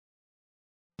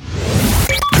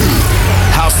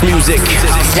house music.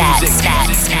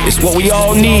 It's what we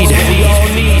all need.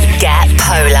 Get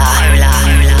polar.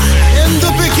 In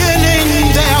the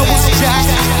beginning there was Jack.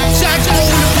 Jack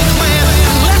owned the clan.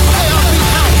 Let there be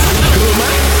house.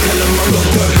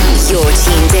 You're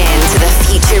tuned in to the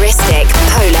futuristic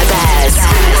Polar Bears.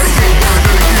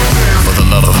 For the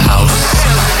love of house,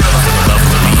 for the love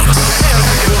of beats.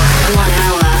 1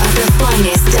 hour of the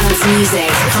finest dance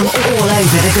music from all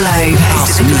over the globe.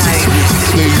 House music.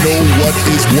 They know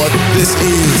what this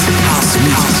is. House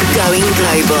music. Going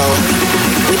global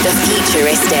with the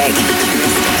futuristic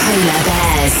Polar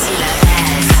Bears.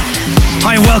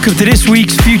 Hi and welcome to this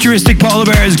week's Futuristic Polar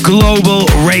Bears Global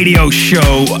Radio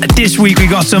Show. This week we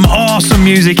got some awesome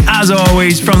music, as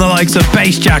always, from the likes of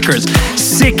Bassjackers,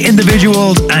 Sick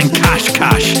Individuals and Cash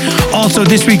Cash. Also,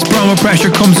 this week's promo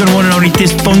pressure comes from the one and only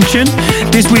Dysfunction.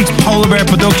 This week's Polar Bear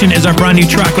production is our brand new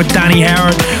track with Danny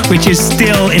Howard, which is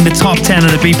still in the top 10 of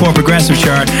the Beatport Progressive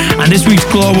chart. And this week's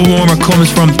Global Warmer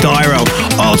comes from Dyro.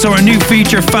 Also, our new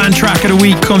feature fan track of the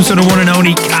week comes from the one and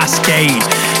only Cascade.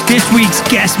 This week's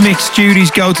guest mix duties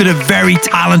go to the very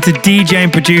talented DJ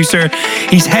and producer.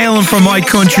 He's hailing from my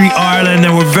country, Ireland,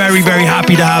 and we're very, very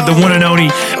happy to have the one and only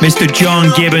Mr.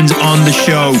 John Gibbons on the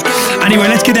show. Anyway,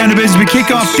 let's get down to business. We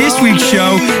kick off this week's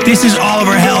show. This is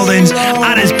Oliver Heldens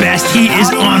at his best. He is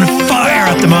on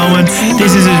fire at the moment.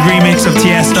 This is his remix of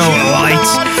Tiesto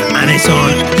Lights, and it's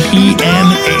on PMAM.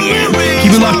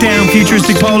 Keep it locked down,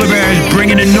 Futuristic Polar Bears,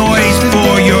 bringing the noise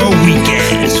for your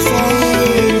weekend.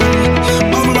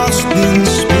 In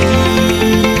space,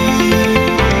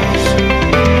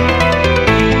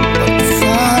 but the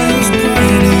fire's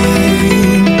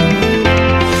burning.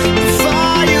 The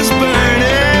fire's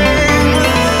burning.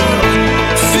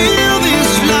 Feel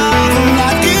this love, I'm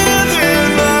not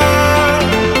giving up.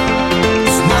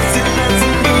 There's nothing left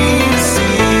for me to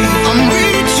say. I'm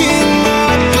reaching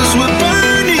up 'cause we're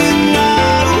burning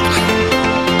out.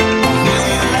 A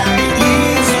million light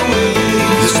years away.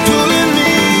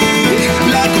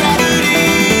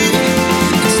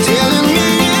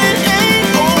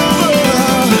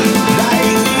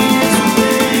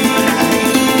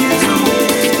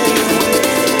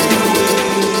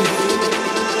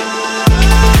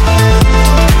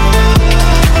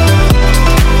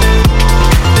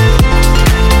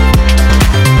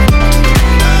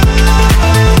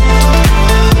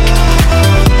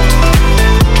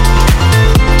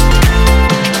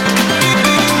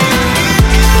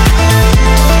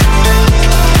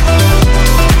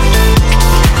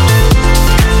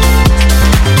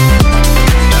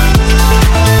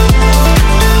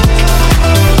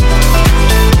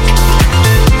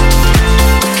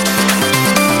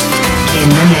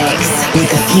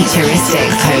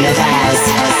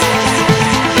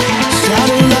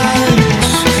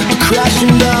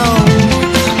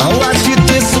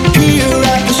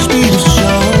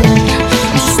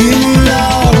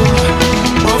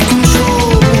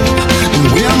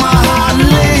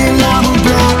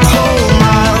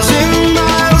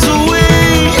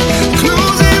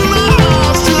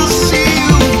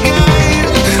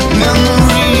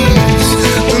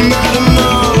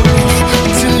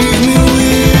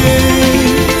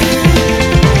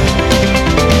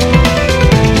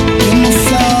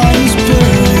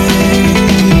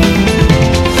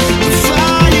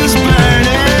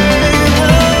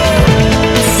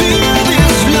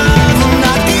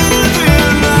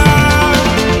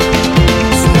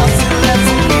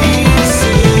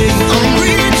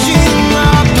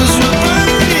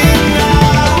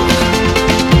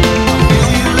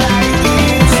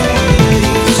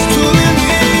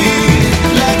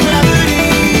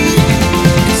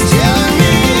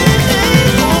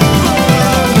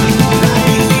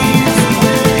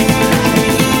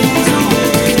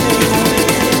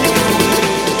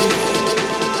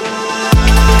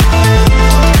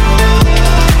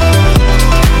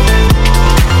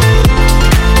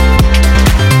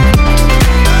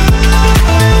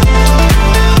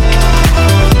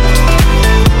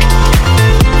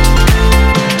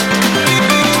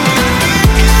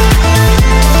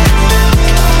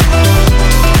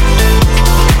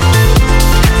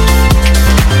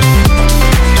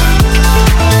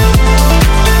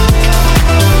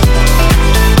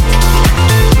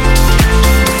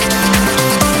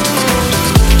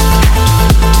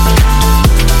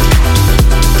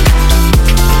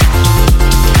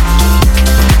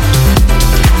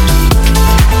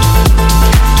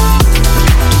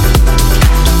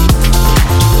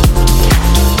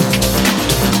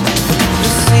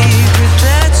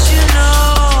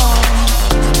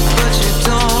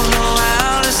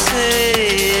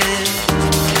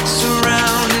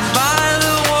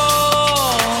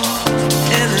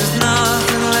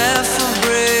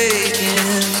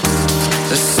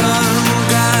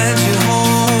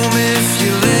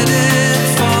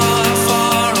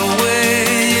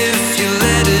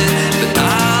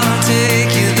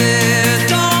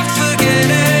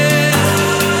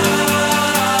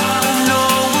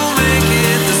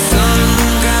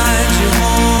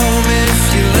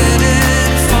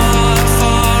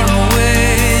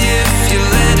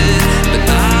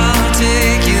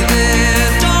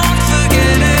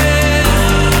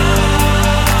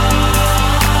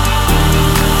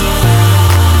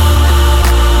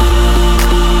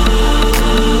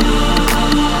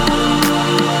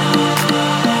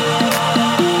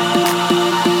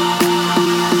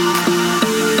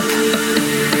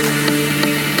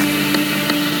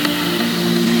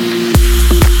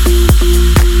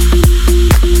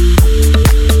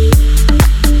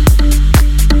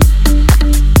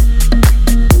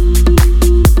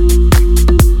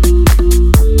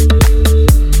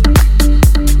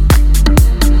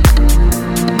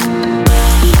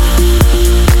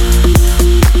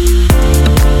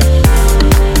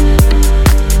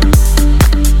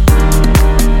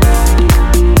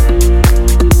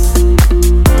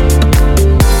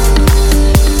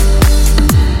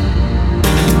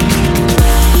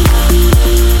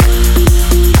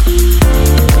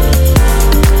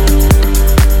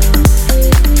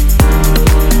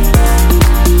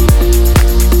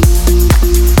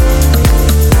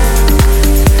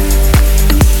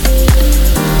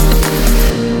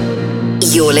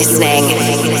 You're listening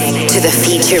to the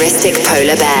Futuristic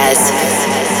Polar Bears.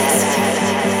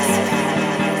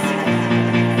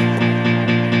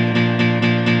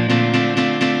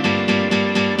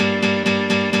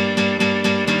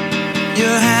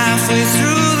 You're halfway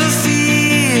through the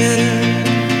fear,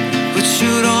 but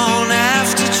you don't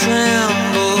have to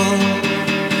tremble.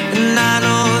 And I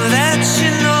know that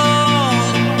you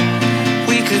know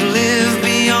we could live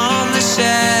beyond the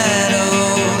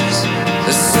shadows.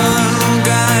 The sun will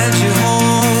guide you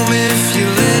home if you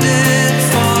let it.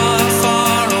 Far,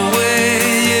 far away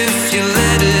if you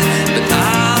let it. But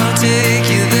I'll take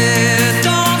you there,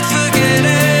 don't forget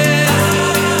it.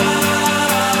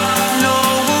 No,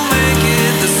 we'll make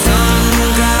it. The sun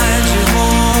will guide you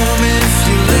home if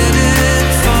you let it.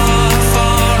 Far,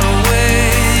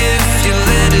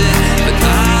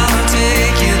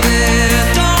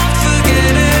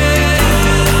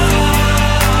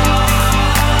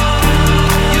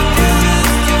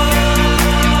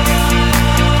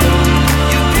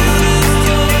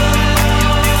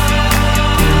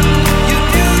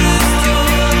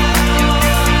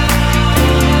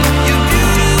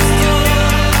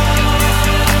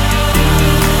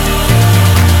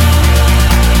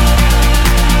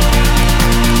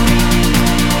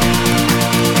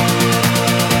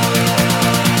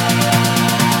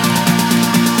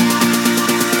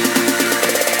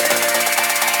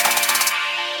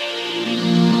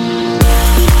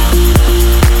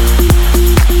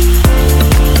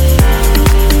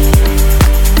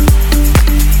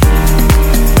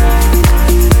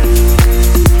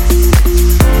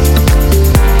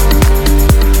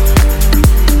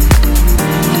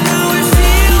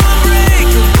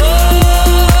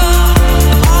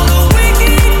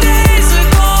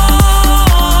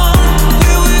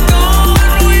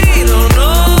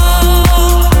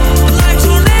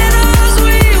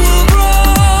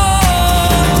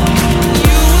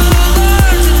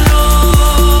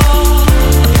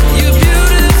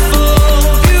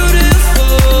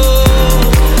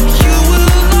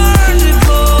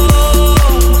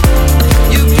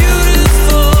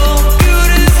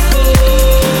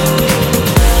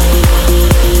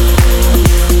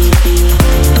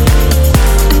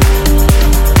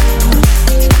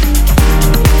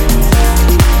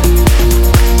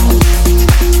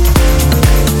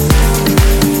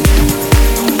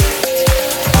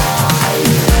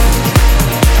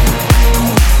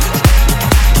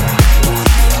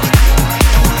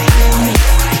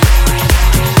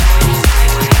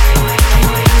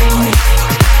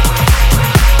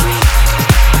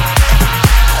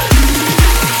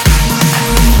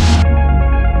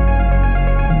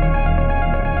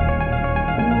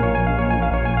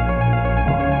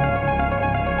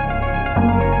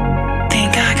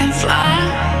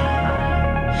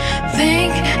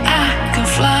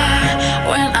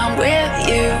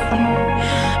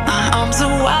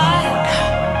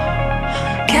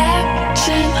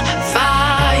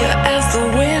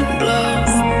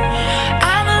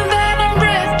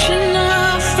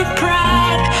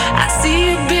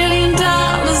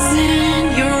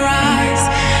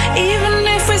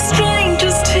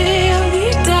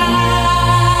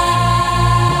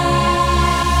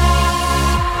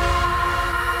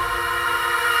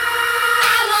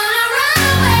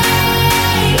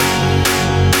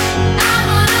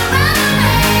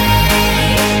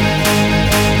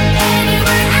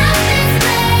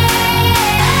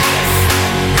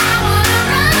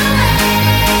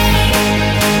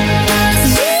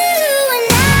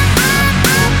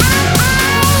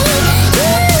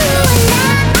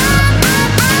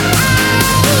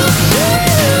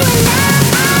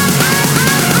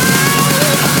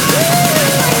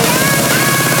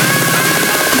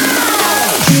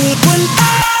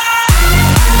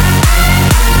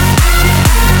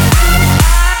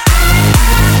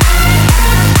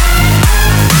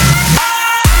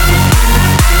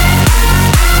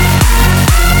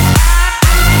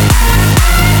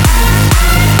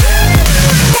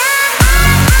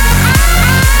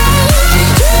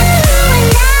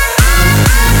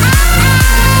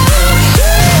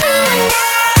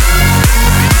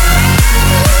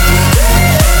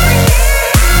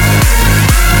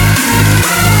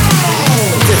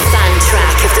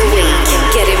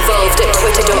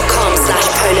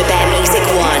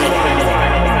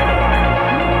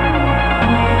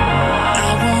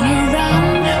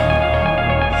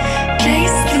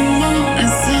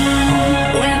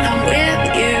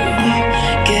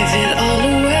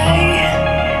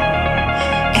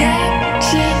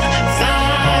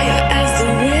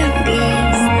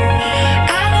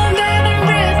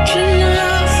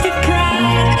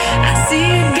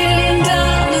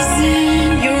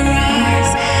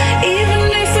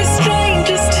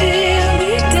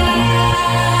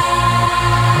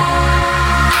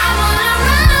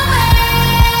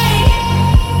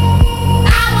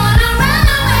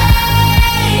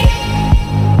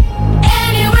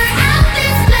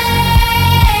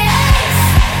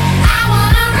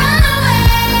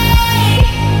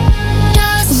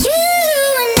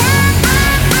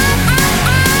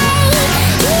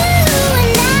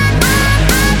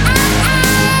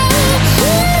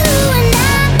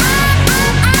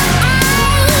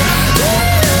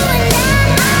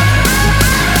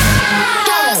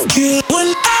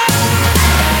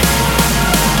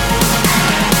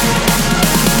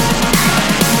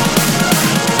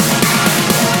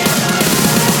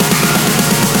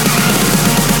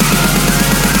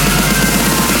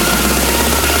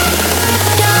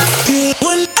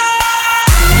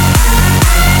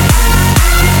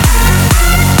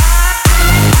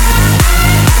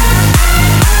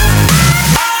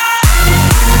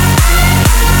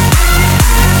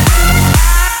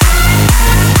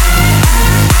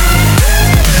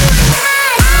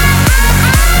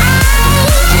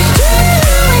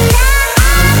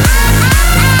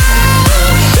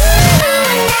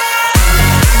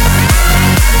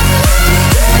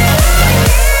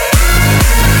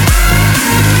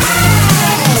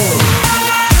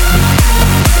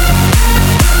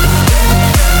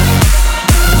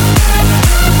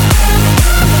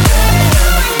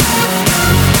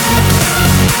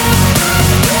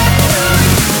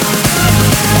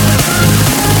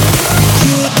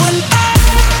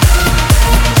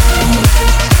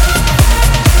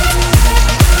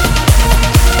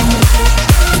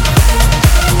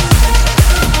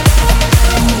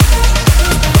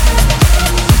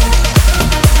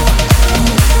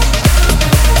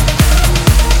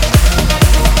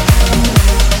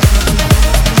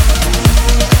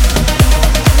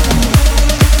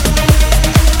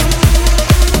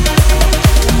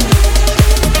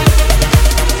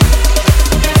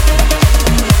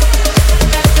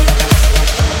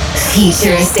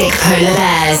 Futuristic Polar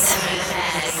Bears.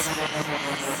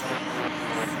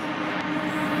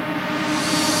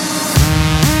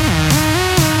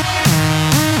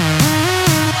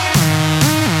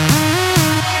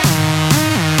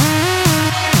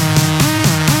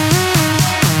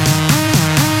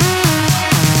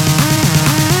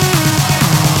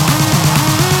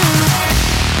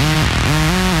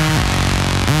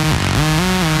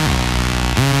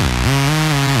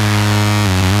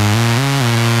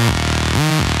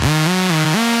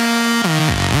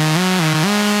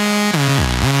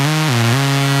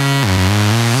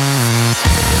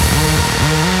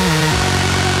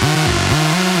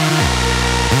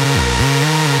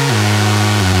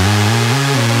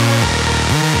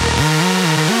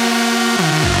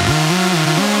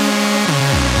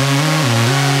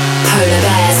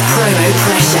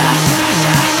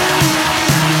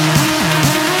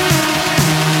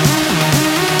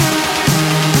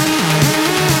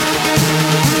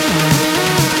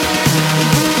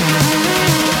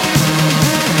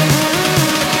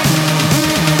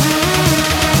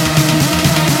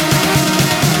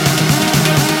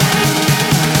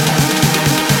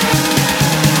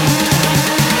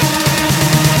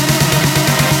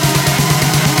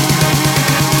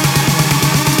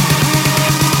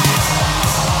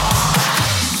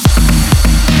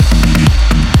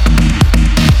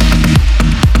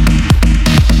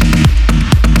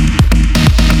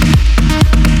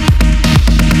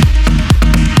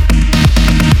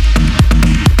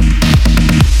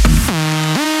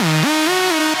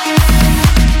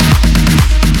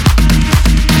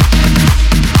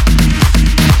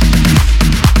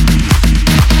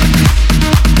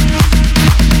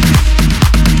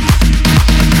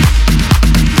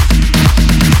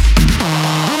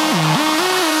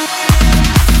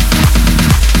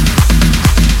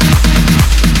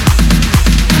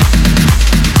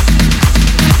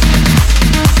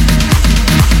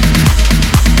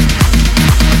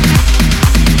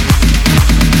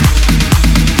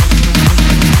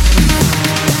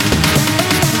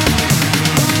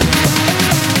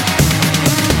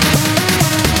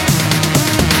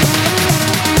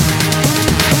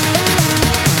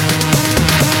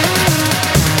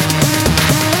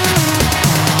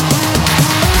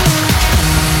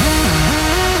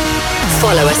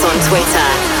 Follow us on Twitter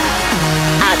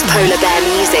at Polar Bear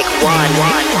Music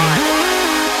 1.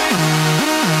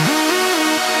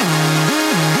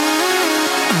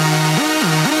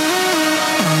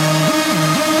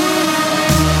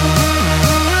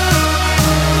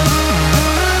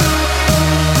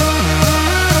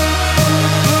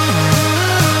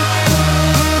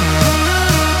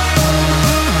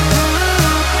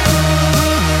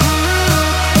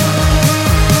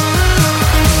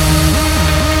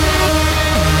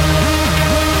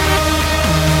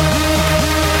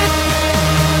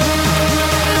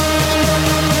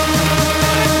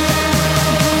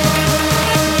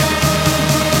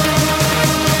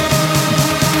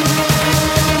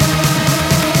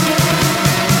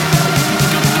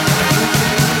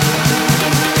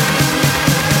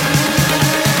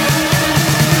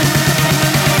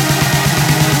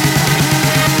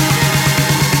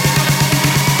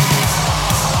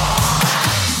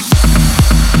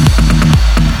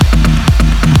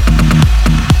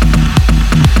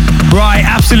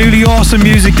 Absolutely awesome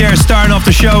music there starting off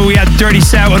the show. We had Dirty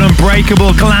South and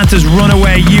Unbreakable, Galanta's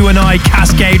Runaway, You and I,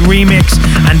 Cascade Remix,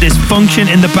 and Dysfunction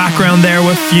in the background there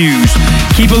with Fuse.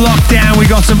 Keep it locked down, we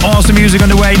got some awesome music on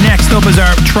the way. Next up is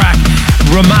our track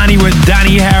Romani with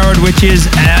Danny Howard, which is,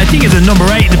 I think it's a number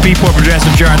 8 in the Beatport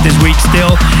Progressive chart this week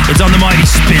still. It's on the mighty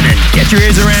Spinning. Get your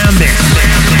ears around this.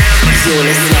 You're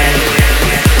listening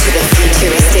to the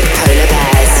Futuristic Polar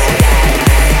Bears.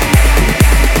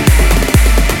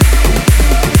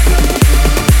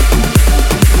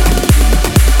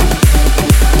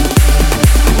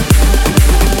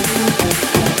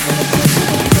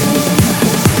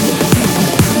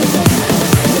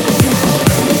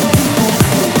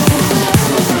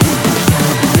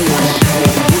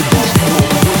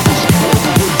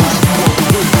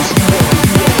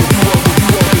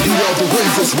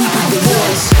 The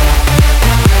noise.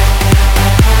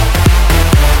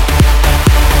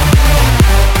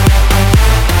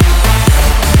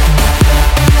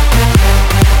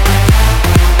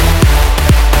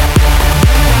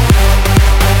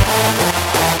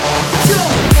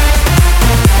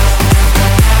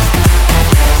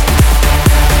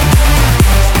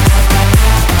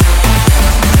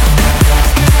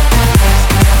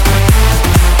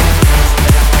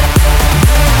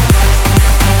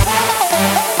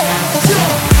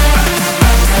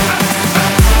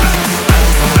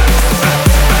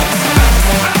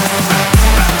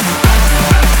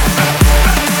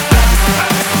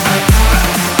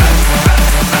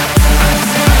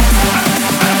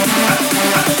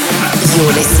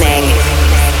 You're listening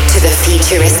to the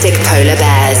Futuristic Polar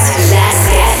Bears. Let's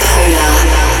get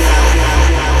polar.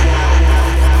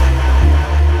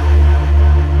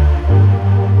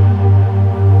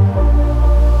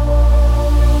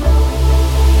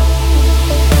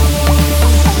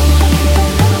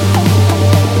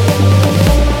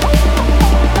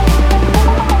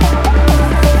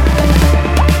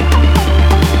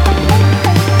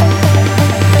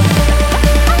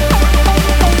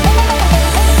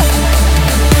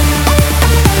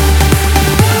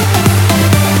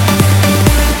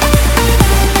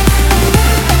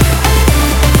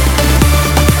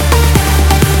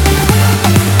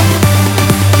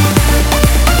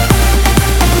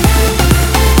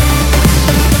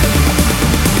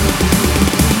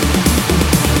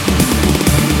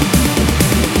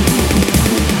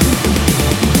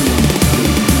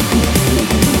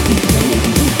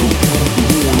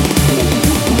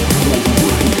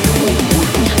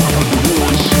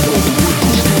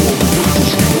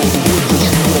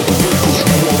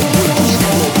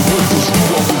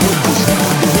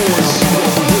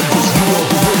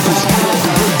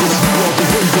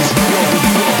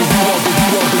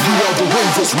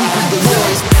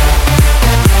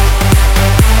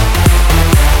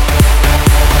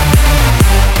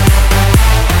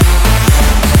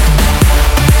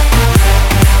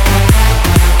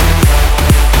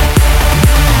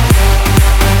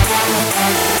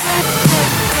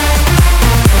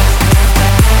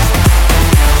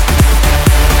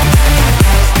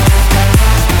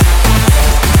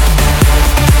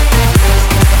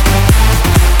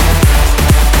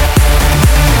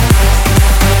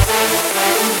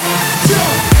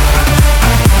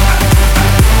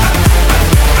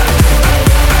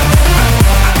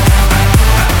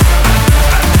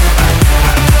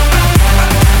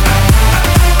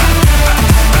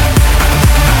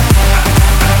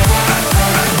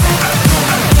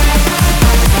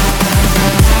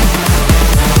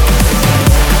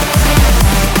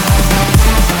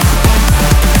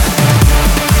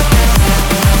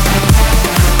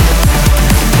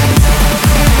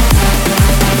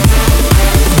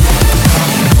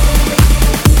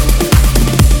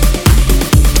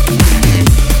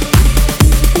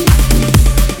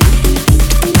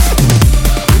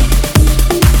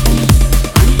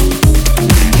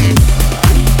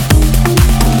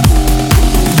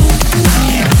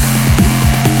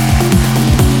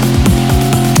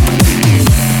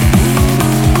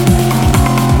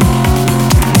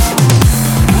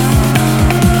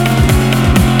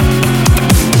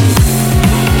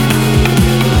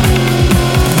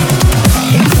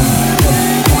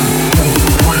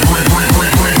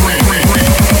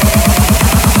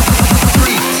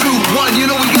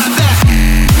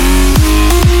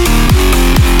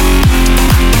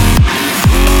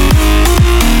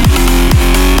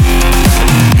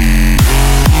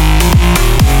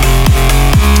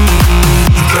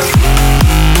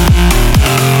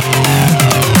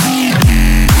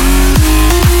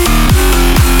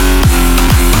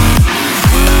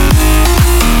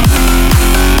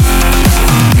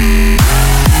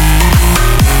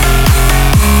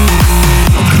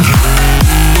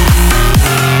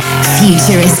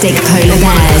 Futuristic Polar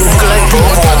Bears.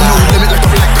 No limit like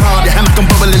a black card. Your hammer can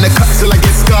bubble in the cut till I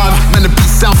get scarred. Man, the beat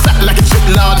sound fat like a chip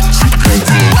lard.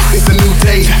 It's a new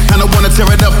day, and I wanna tear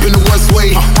it up in the worst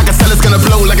way. I can tell it's gonna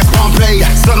blow like it's Pompeii.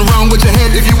 Something wrong with your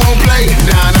head if you won't play.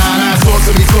 Nah, talk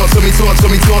to me, talk to me, talk to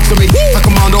me, talk to me. I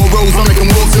command all roads, I make them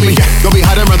walk to me. Don't be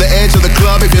hiding around the edge of the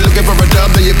club. If you're looking for a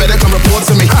dub, then you better come report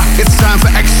to me. It's time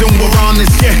for action, we're on this.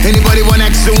 Anybody want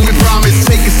action, we promise.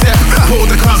 Take a step,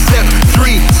 hold the concept.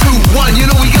 3, 2, 1, you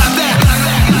know we got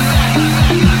that.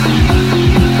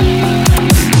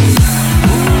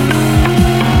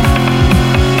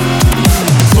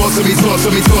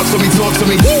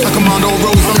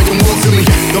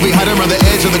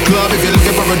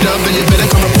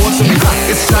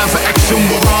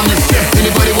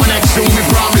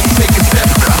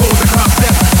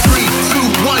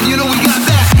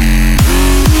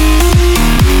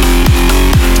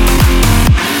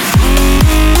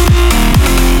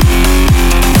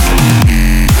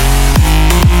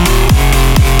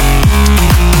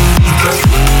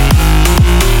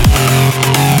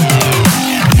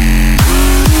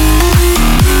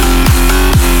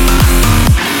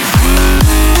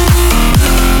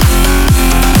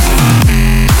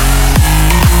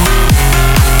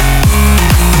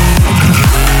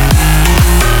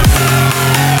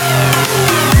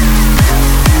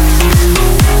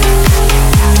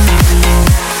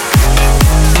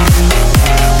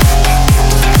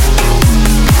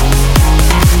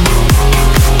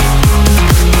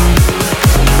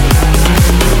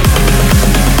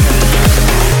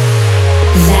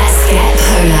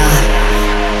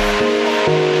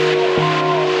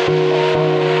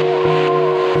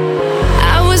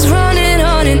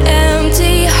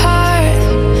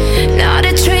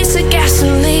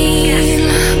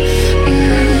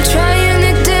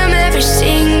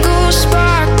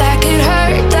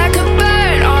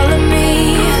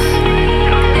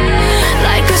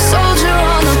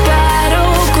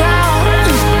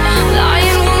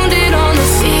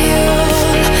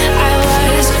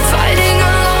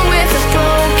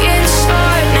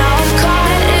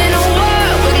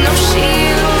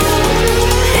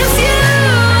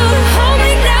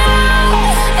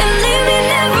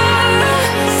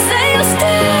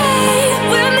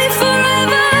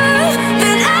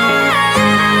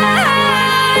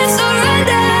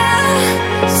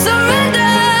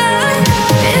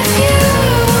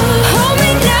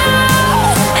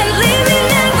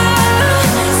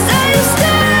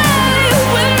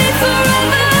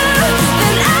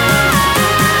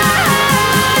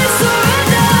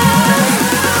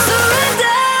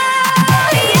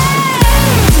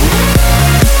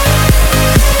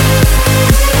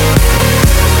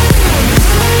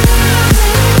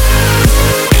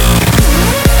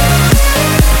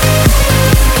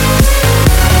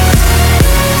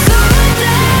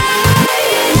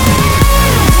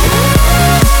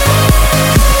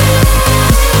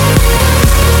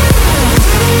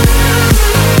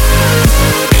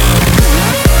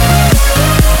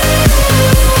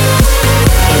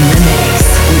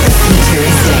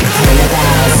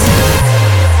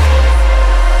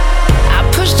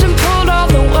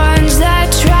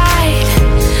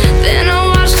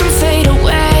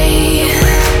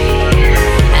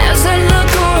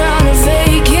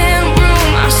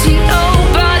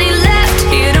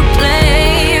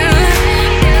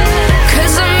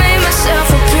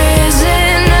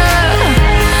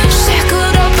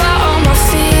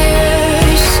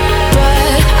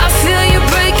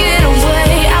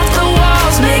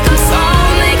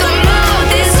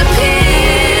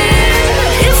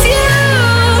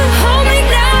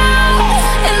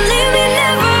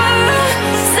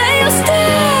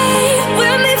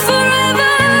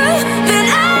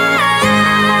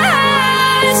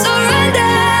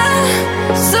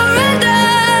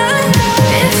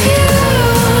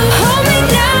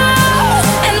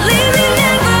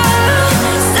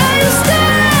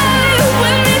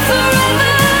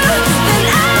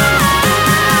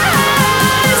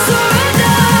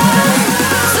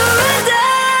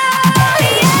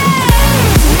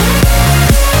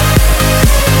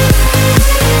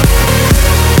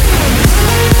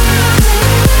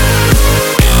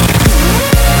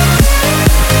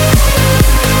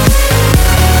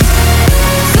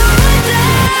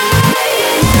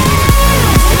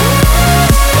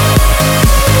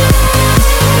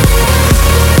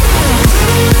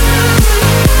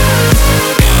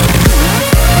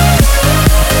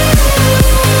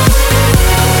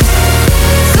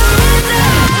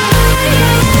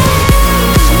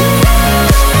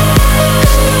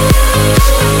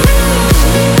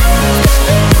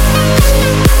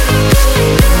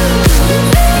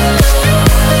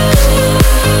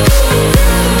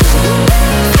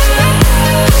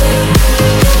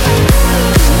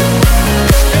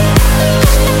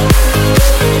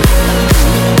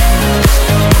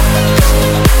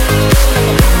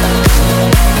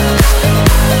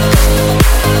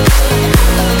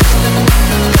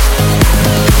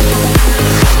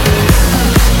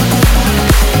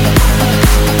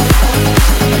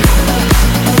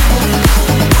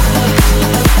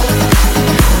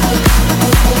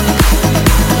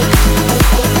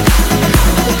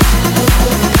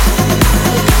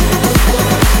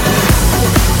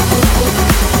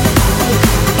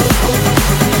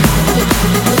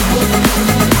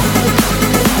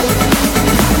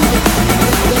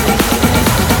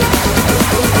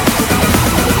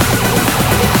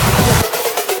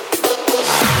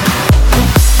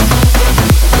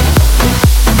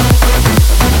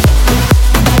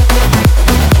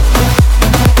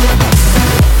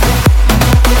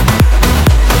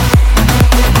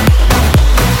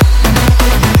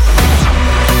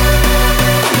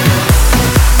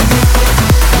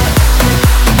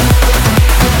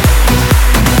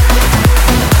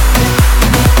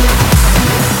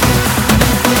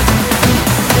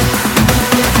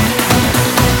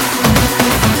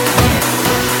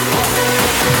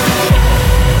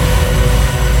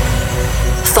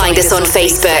 find us on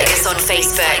Facebook.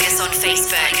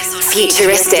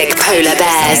 Futuristic Polar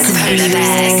Bears.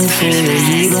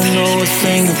 You don't know a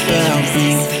thing about me.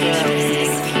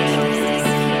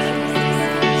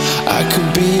 I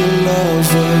could be a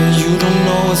lover. You don't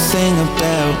know a thing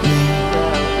about me.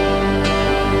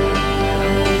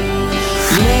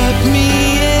 Let me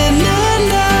in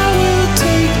and I will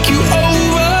take you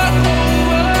over.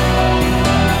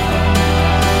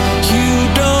 You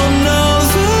don't know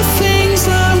the things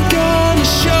I'm gonna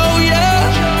show you.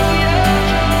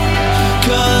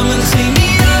 Come and take me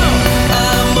out.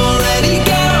 I'm already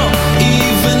gone.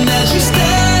 Even as you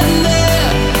stand there,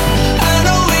 I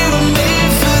know we were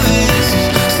made for this.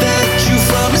 Statue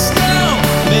from a stone,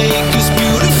 make us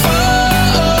beautiful.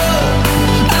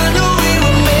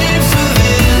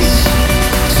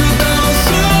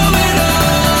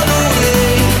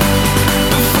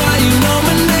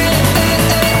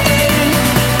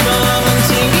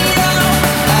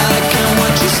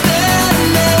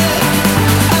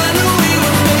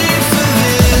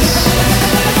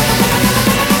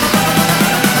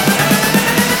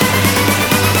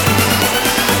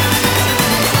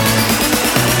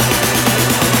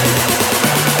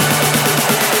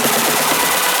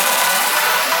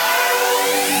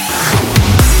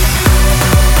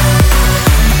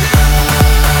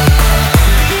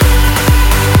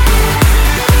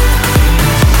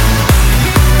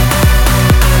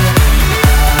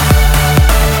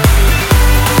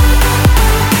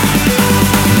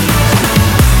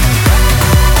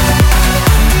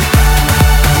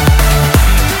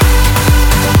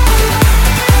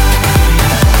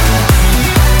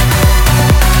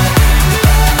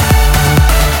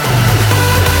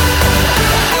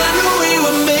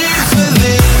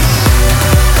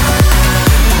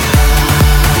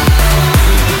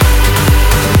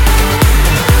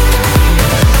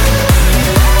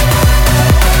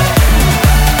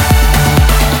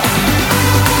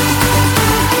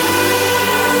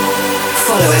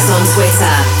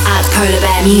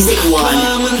 Music One.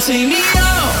 Come and take me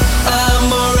out.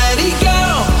 I'm already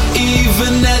gone.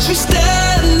 Even as you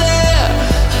stand there,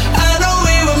 I know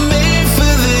we were made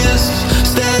for this.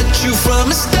 Statue from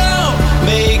a stone,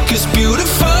 make us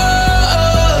beautiful.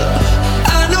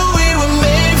 I know we were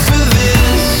made for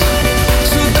this.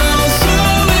 So don't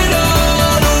throw it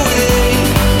all away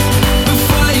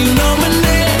before you know my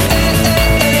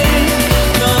name.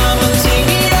 Come and take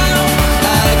me out.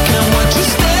 I can watch you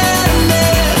stand there.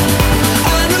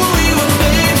 We were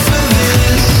made for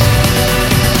this.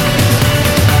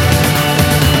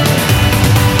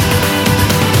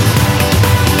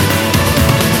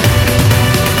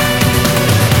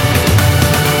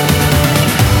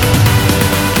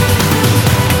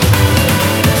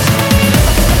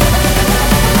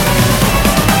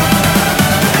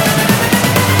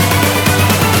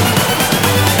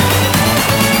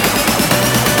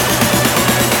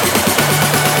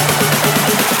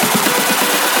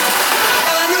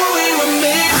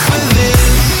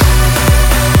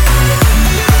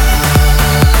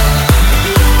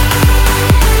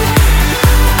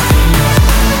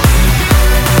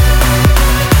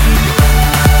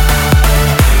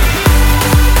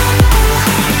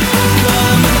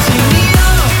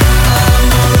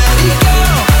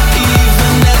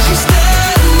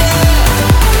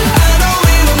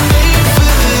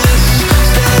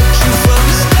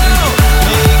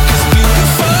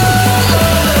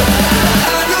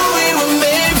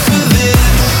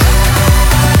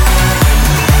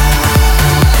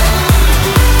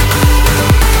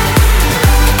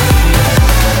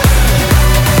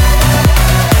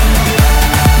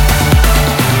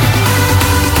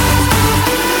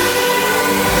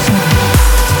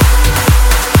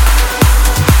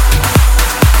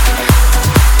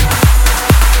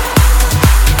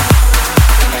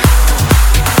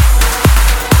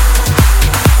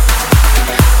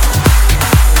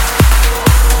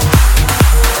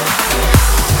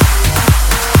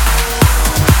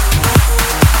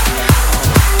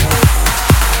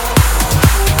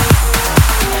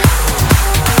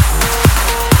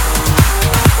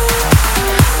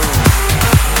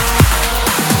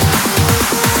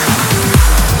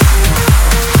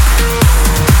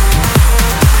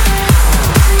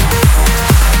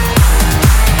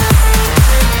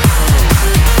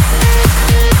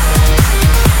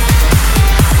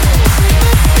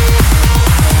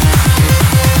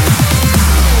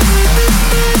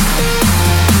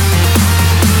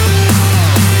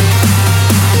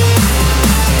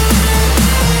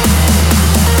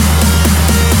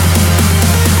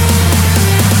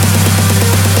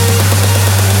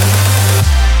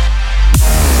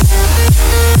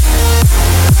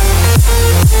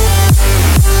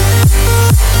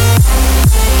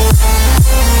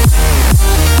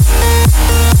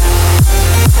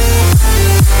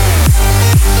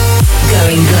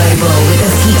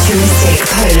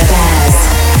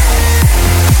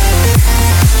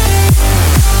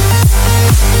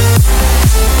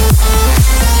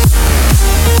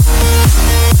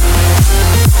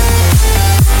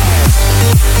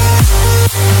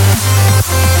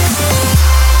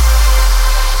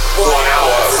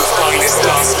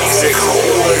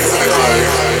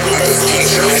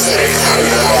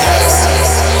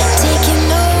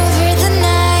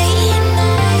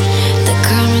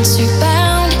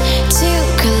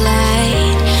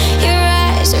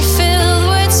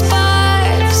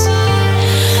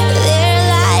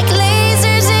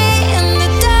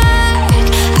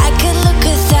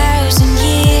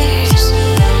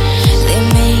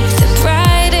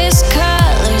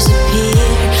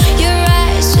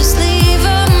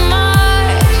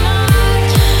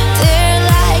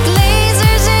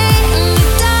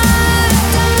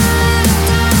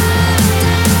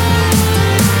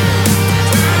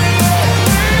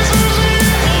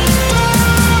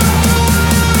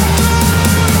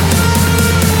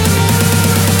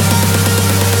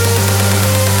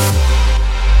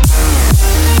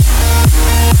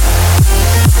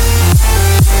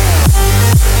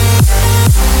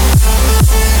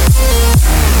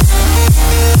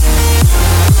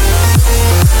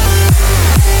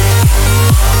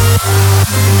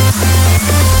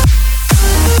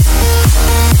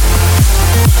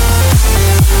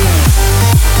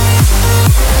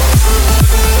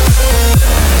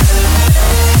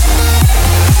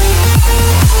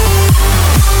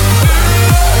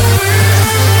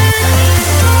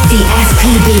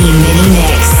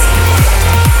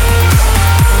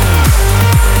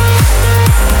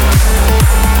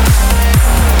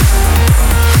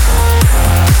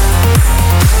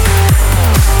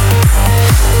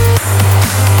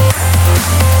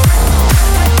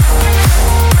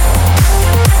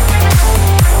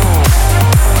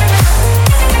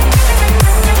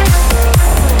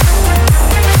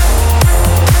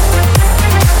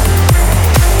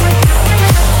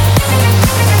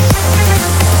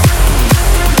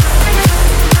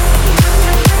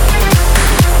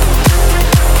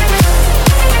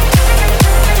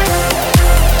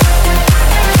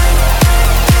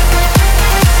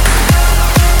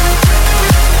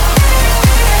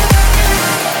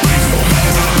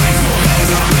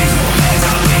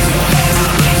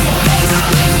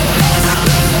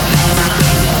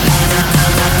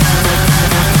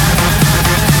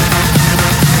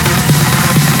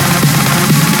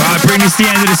 bring us to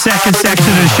the end of the second section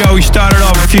of the show. We started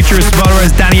off with Futuristic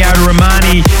Polabears, Danny Out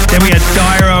Romani. Then we had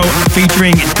Dyro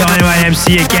featuring Dynamite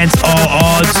MC Against All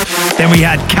Odds. Then we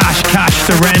had Cash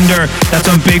Surrender. That's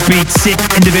on Big Beat. Sick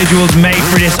individuals made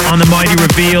for this on the Mighty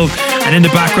Revealed. And in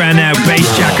the background now,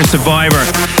 Bassjacker Survivor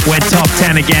went top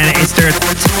 10 again. It's their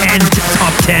 10th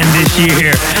top 10 this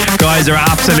year. Guys are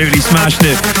absolutely smashing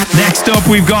it. Next up,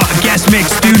 we've got a guest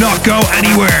mix. Do not go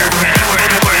anywhere.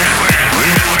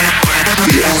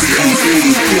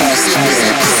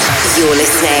 You're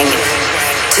listening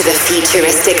to the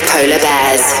Futuristic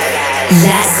Polabears.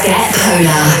 Let's get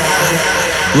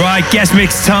polar. Right, guest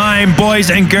mix time, boys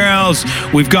and girls.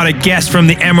 We've got a guest from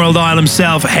the Emerald Isle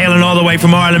himself, hailing all the way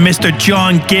from Ireland, Mr.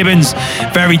 John Gibbons.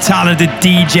 Very talented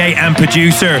DJ and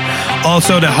producer.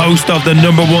 Also the host of the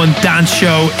 #1 dance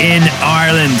show in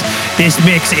Ireland. This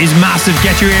mix is massive.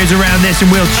 Get your ears around this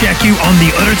and we'll check you on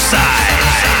the other side.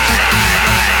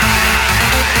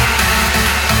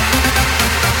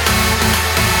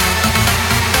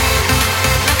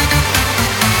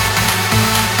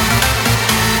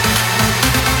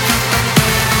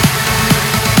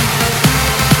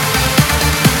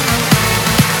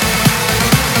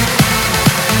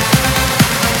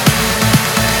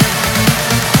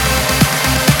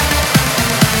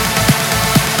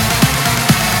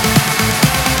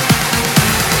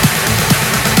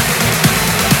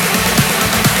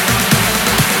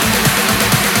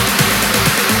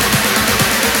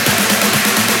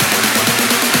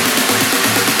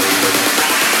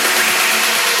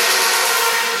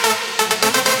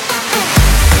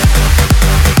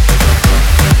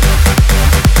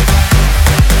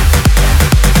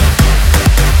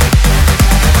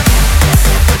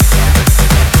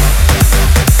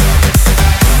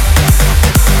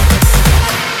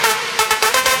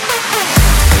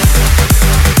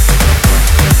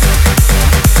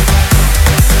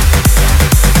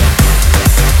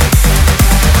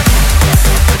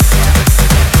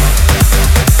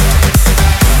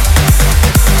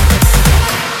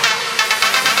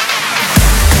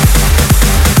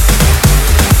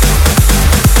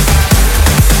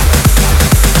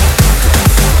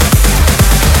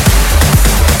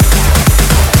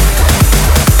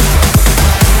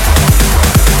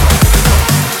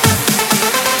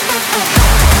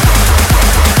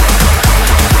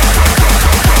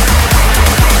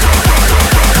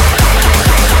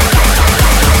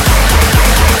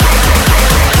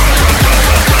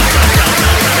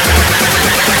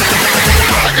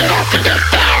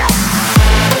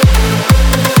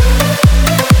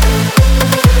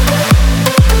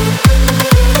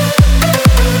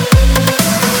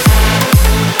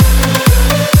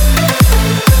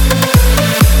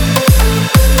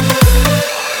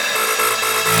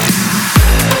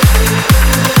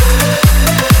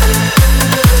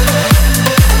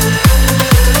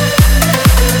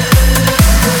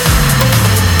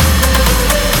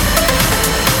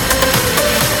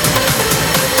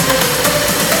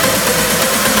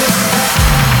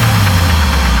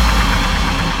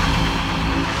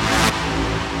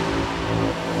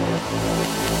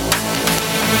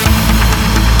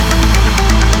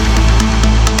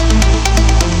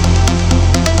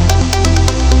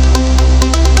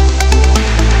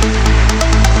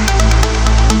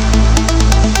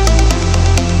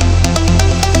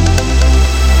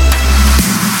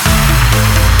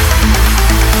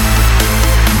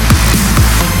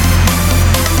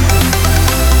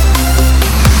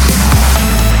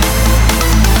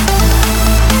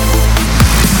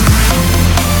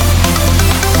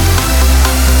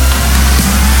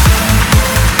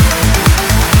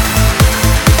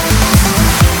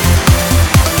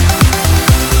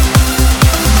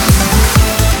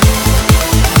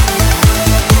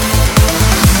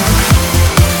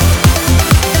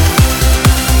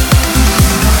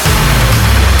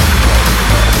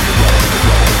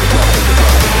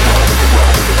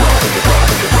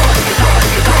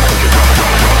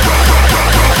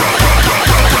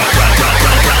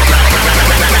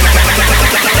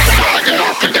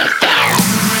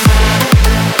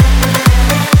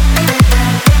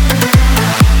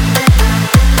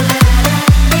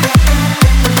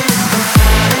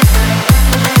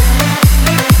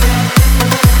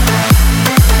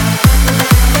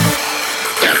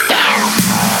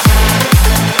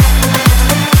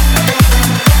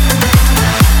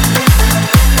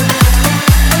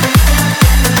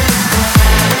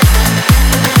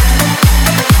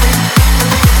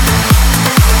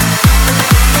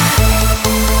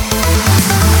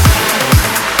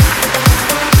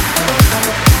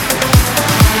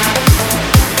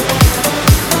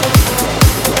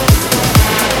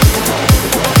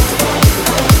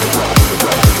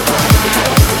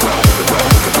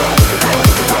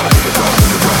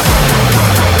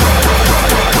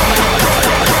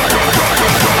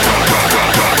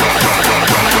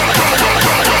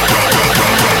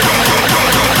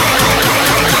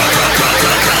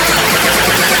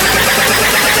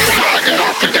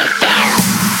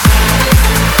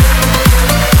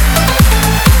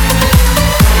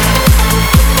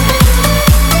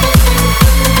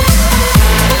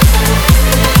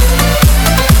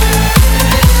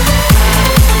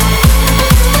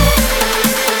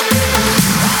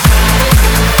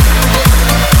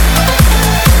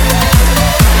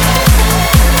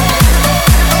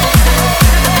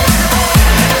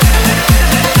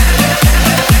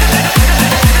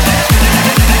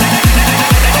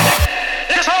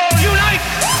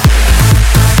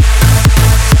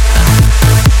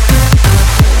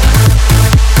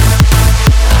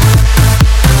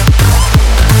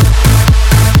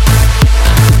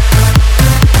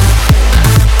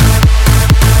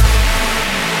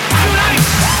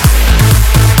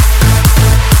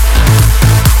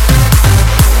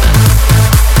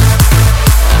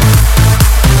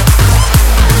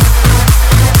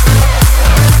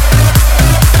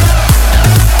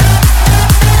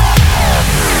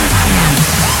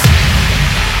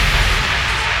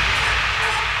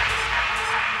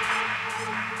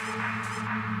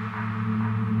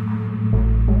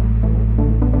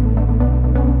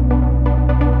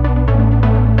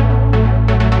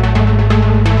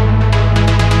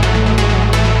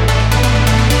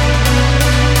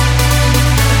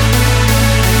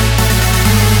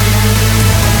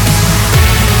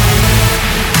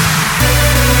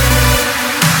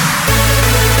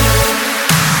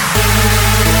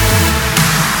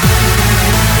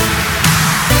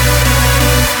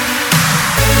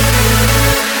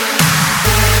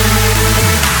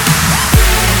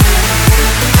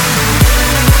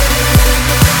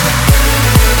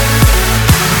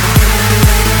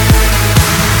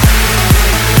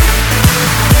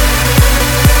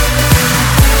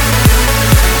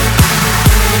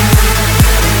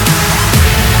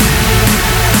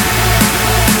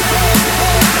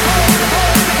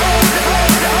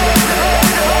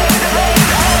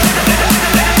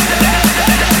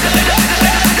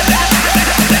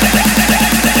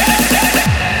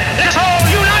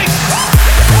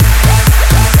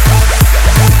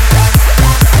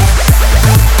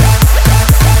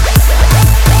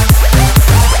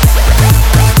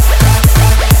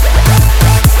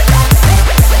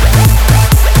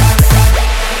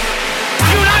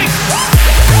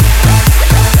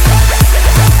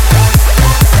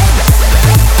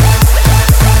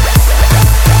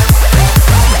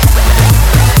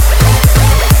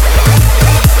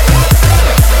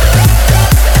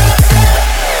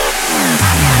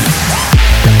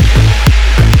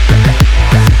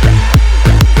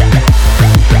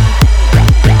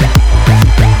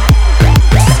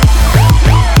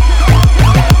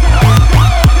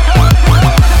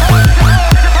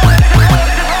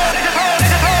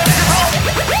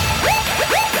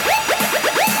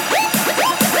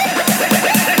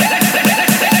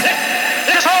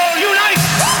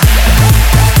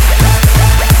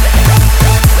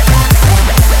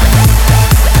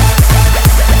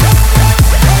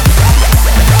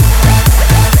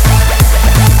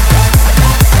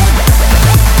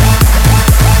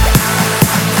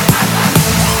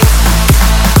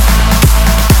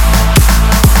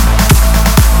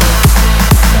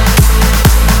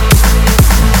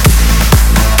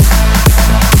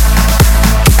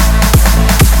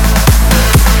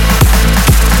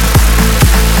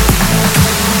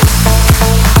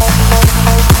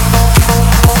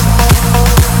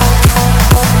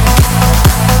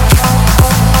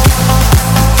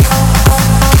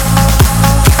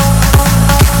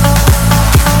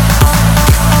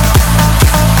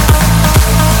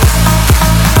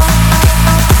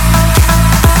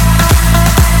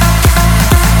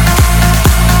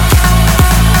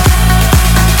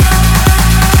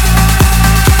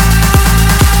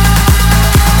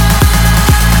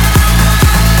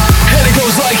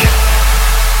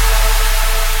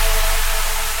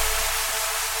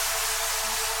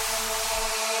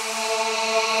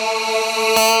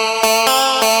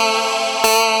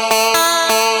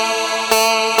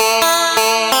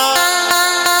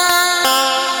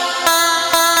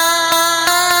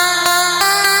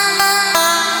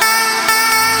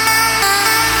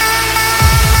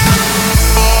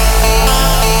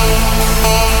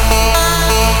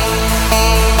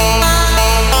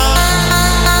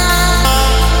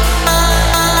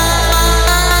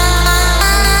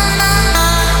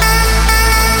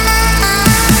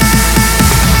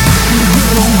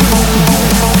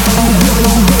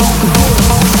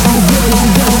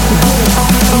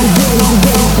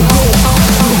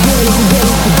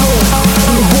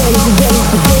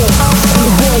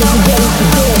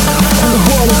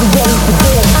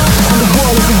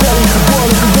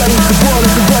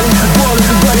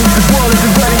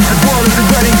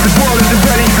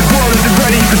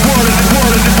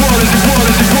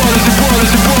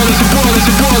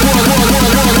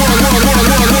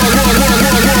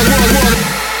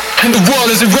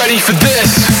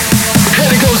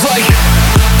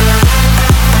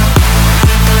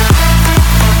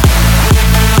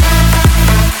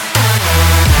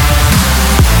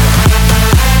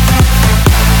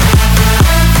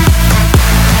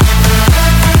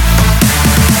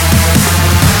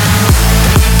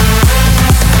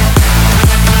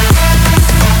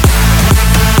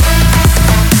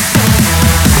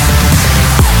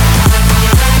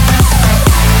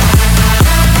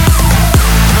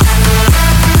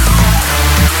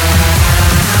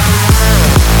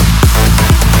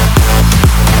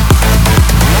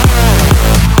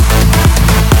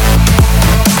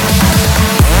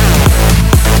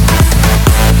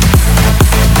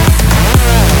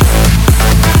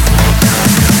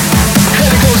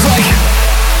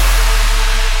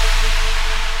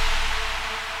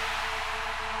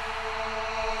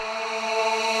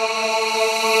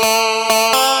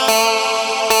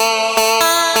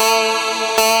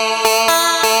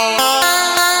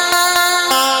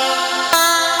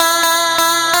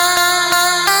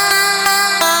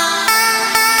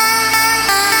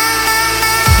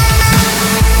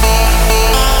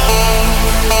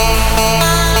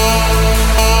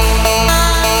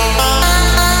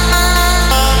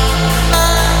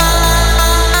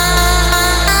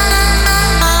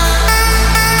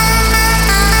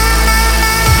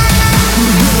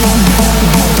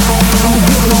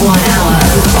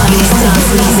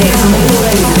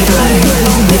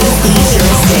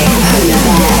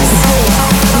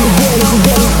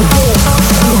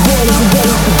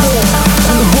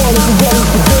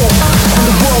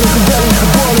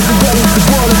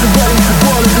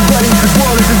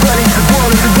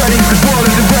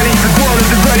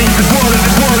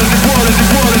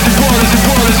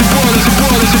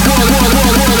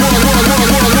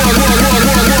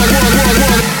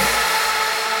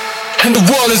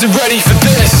 wasn't ready for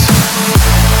this.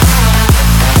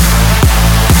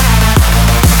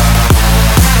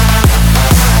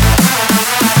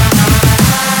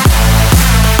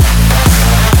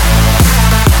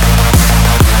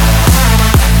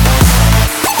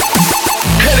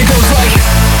 And it goes like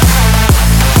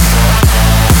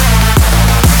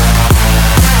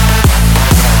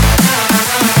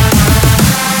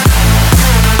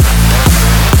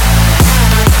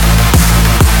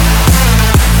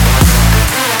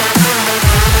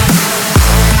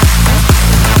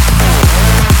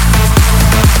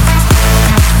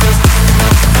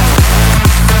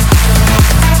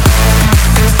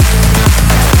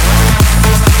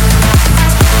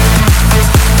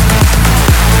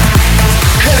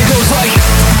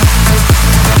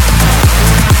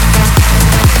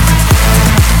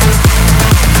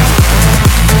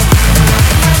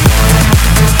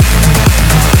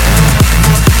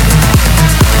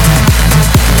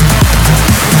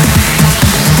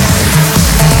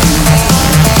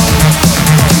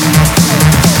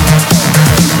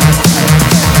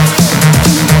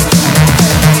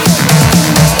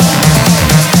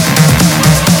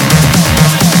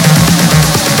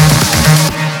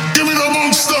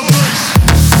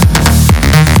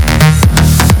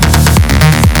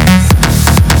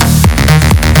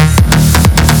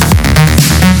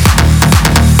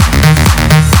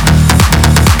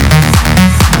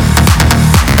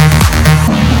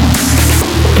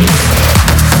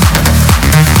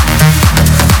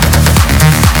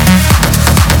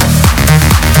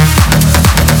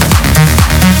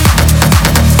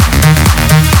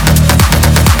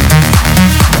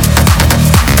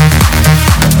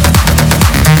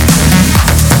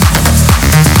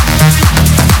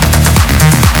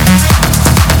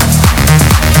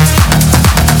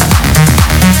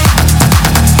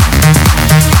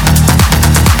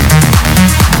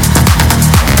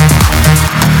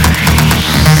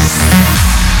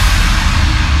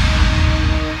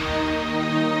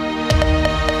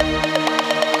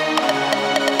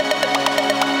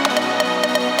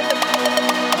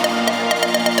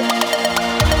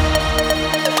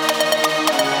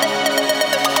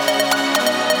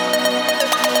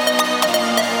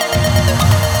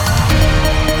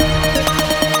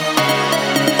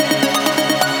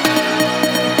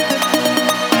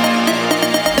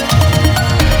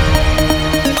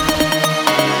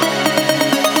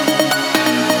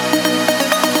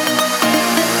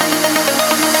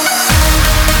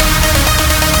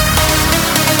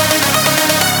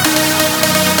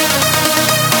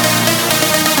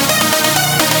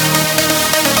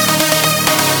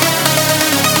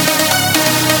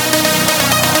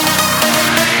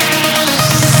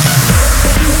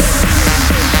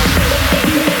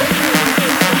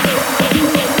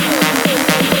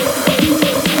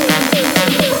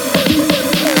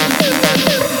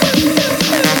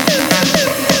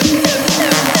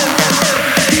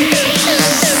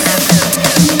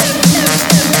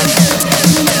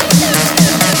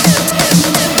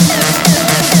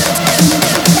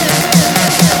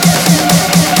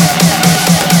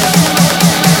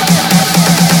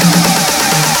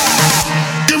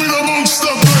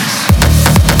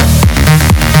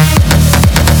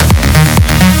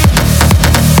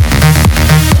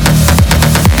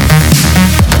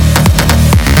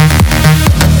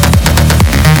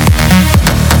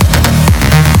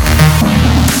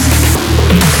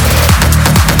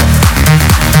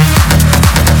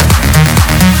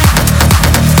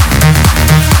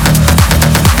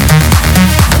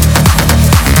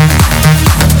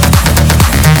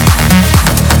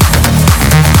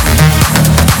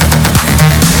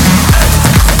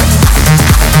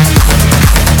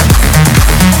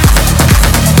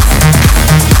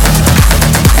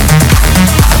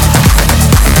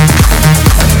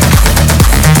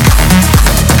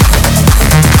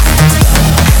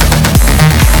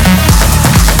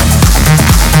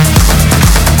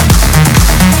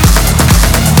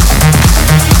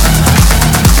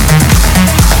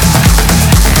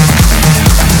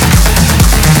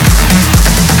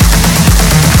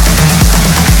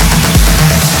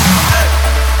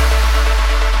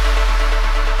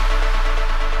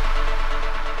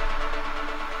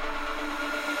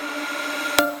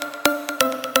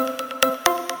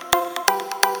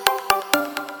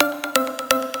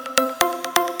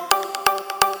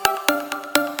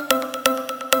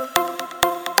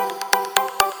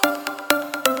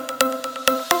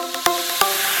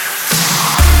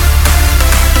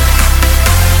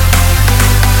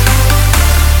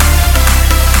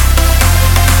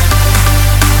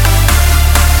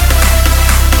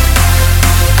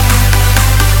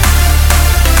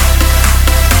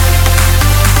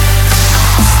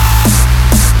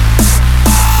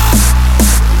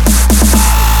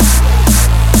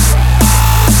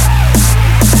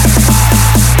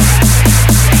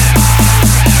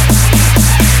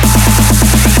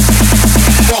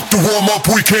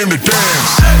we came to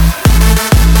dance.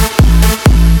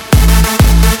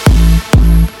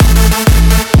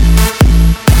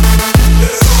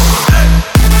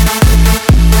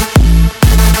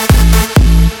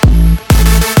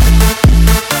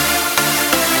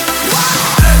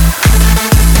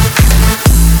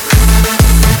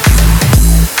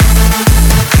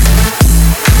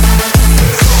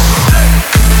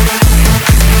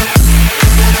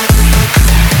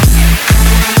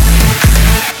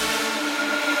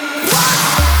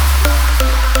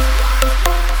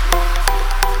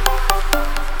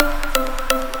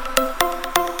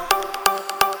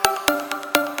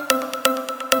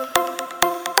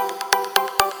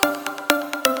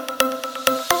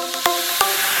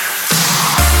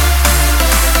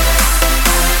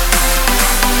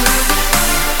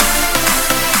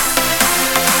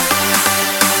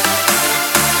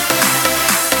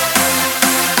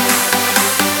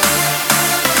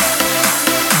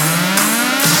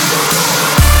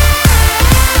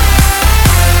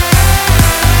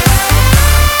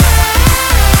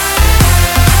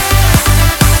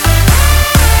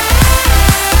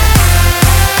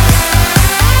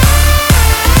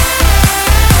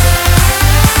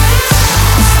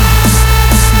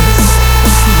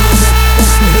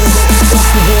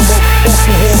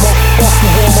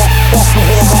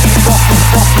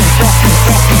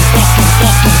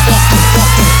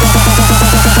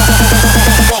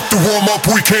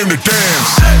 We came to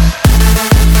dance.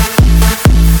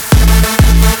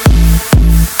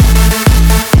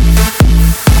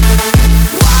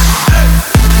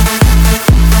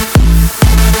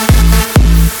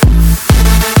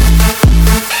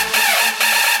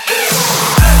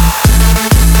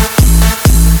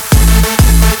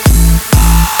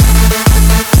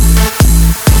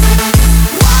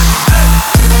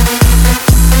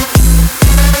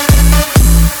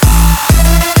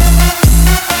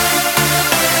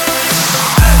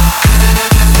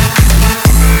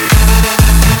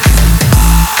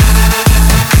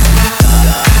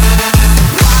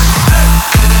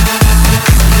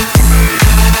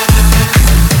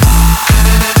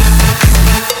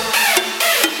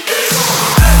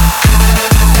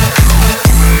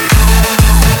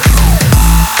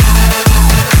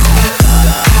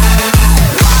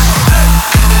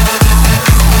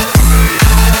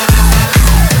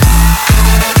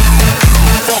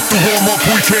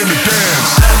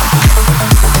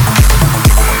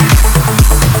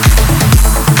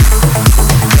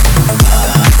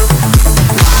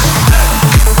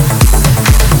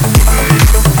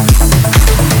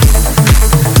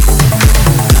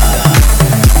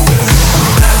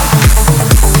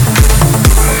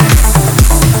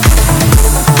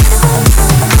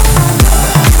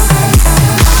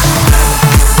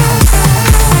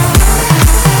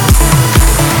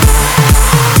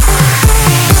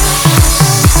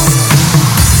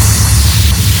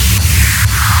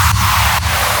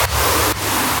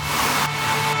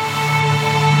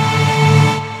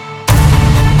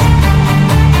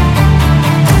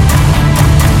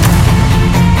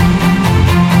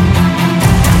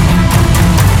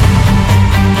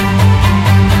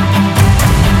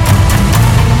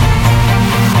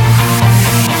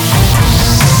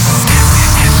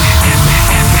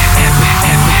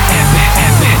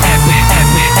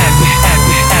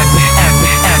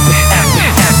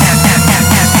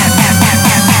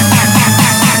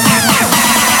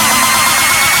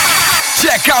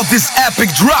 This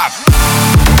epic drop.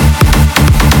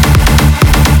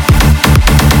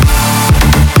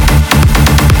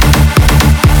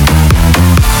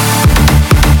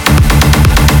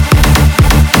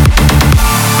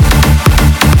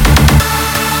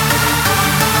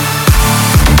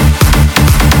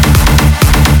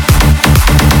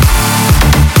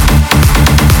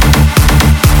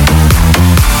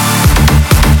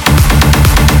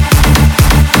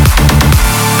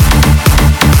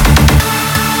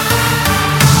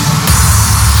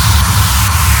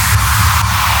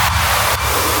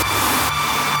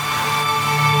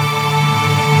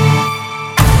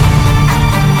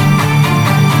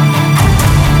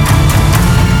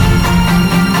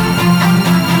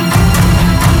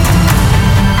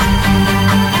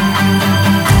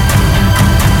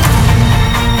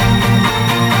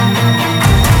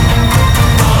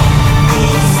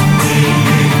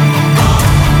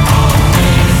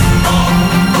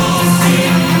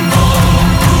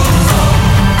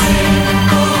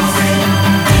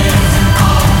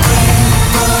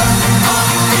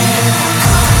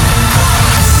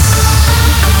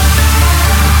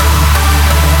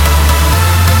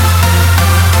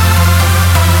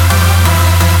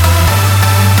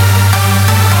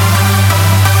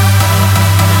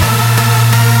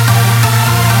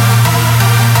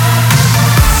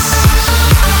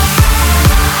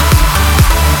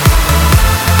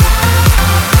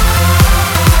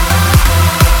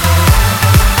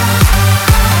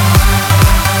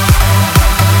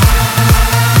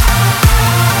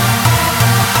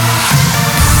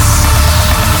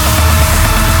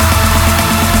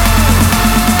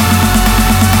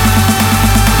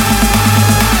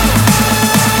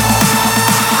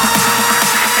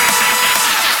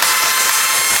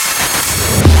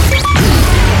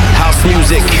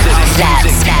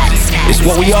 It's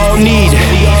what we all need.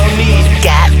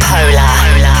 Get polar.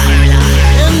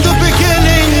 In the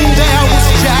beginning, there was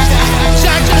Jack.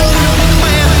 Jack Daniel,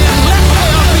 man.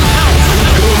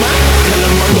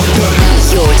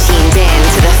 You're tuned in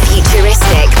to the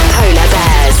futuristic Polar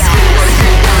Bears.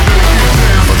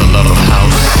 For the love of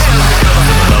house, for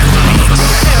the love of beats.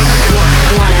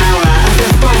 1 hour of the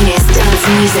finest dance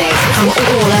music from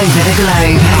all over the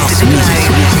globe.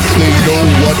 They know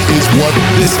what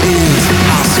this is.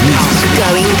 House music.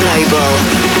 Going global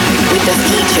with the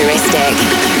futuristic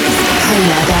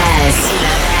Polar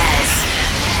Bears.